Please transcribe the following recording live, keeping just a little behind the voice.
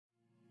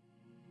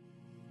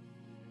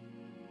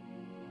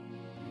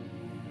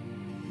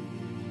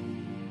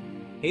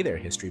Hey there,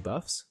 history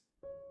buffs.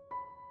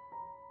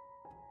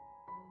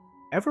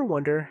 Ever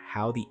wonder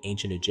how the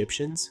ancient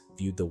Egyptians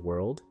viewed the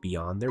world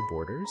beyond their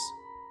borders?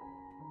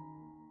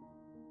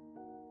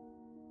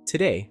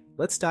 Today,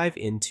 let's dive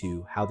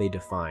into how they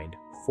defined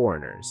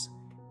foreigners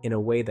in a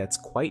way that's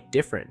quite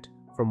different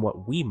from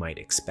what we might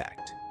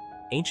expect.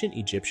 Ancient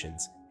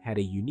Egyptians had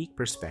a unique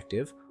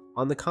perspective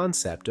on the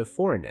concept of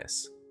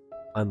foreignness.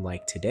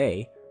 Unlike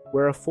today,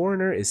 where a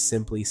foreigner is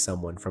simply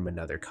someone from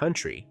another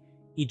country,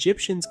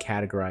 Egyptians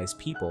categorized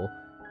people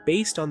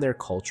based on their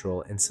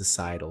cultural and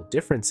societal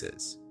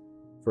differences.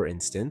 For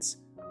instance,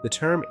 the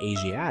term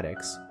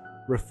Asiatics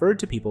referred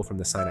to people from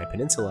the Sinai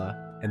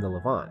Peninsula and the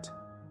Levant.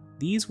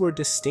 These were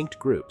distinct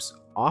groups,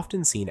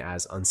 often seen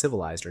as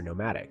uncivilized or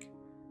nomadic,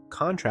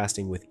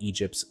 contrasting with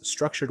Egypt's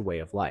structured way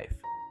of life.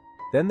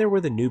 Then there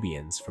were the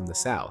Nubians from the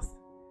south.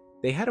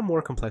 They had a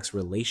more complex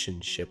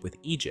relationship with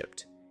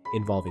Egypt,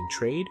 involving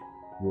trade,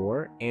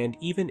 war, and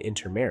even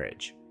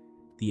intermarriage.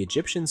 The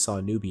Egyptians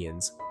saw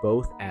Nubians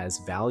both as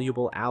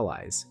valuable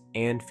allies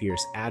and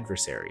fierce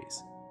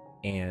adversaries.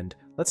 And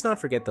let's not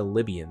forget the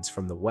Libyans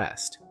from the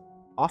west,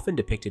 often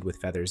depicted with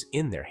feathers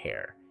in their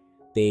hair.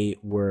 They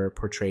were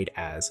portrayed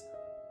as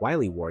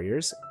wily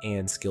warriors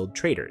and skilled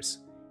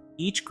traders.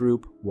 Each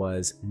group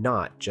was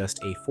not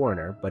just a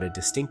foreigner, but a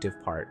distinctive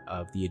part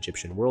of the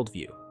Egyptian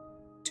worldview.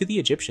 To the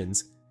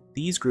Egyptians,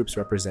 these groups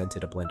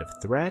represented a blend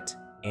of threat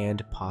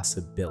and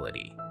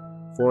possibility.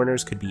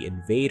 Foreigners could be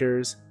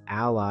invaders,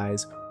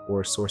 allies,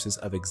 or sources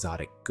of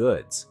exotic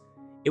goods.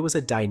 It was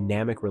a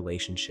dynamic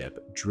relationship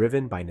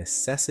driven by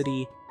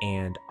necessity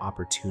and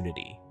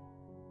opportunity.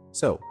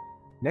 So,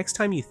 next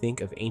time you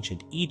think of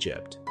ancient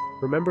Egypt,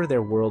 remember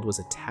their world was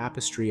a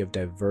tapestry of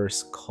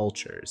diverse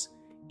cultures,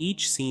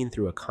 each seen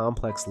through a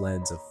complex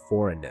lens of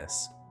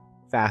foreignness.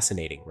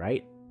 Fascinating,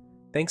 right?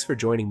 Thanks for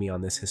joining me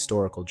on this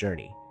historical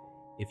journey.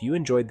 If you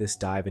enjoyed this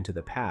dive into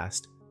the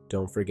past,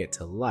 don't forget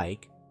to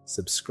like,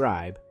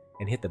 subscribe,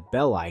 and hit the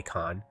bell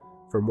icon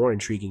for more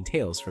intriguing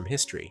tales from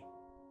history.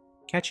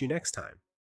 Catch you next time.